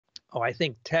Oh, I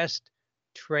think test,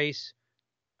 trace,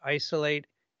 isolate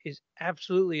is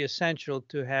absolutely essential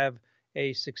to have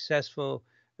a successful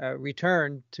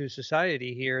return to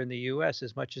society here in the U.S.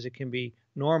 as much as it can be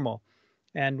normal.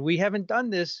 And we haven't done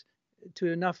this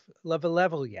to enough of a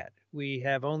level yet. We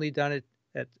have only done it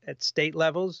at state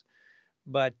levels,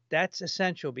 but that's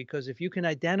essential because if you can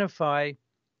identify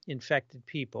infected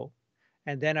people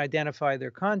and then identify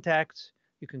their contacts,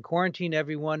 you can quarantine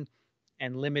everyone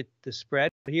and limit the spread.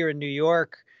 Here in New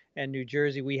York and New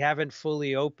Jersey, we haven't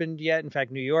fully opened yet. In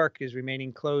fact, New York is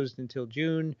remaining closed until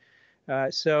June.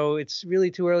 So it's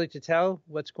really too early to tell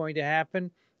what's going to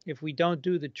happen. If we don't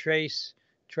do the trace,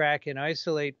 track, and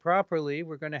isolate properly,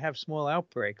 we're going to have small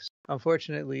outbreaks.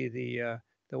 Unfortunately, the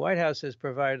White House has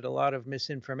provided a lot of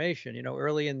misinformation. You know,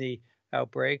 early in the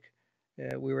outbreak,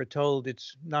 we were told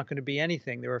it's not going to be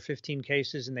anything. There are 15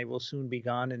 cases and they will soon be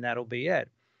gone, and that'll be it.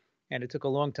 And it took a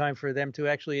long time for them to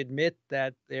actually admit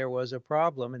that there was a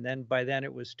problem. And then by then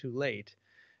it was too late.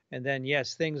 And then,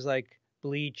 yes, things like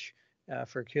bleach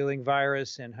for killing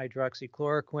virus and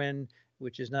hydroxychloroquine,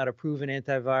 which is not a proven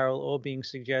antiviral, all being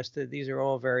suggested. These are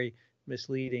all very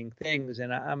misleading things.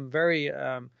 And I'm very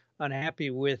unhappy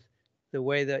with the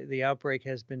way that the outbreak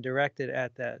has been directed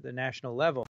at the national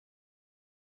level.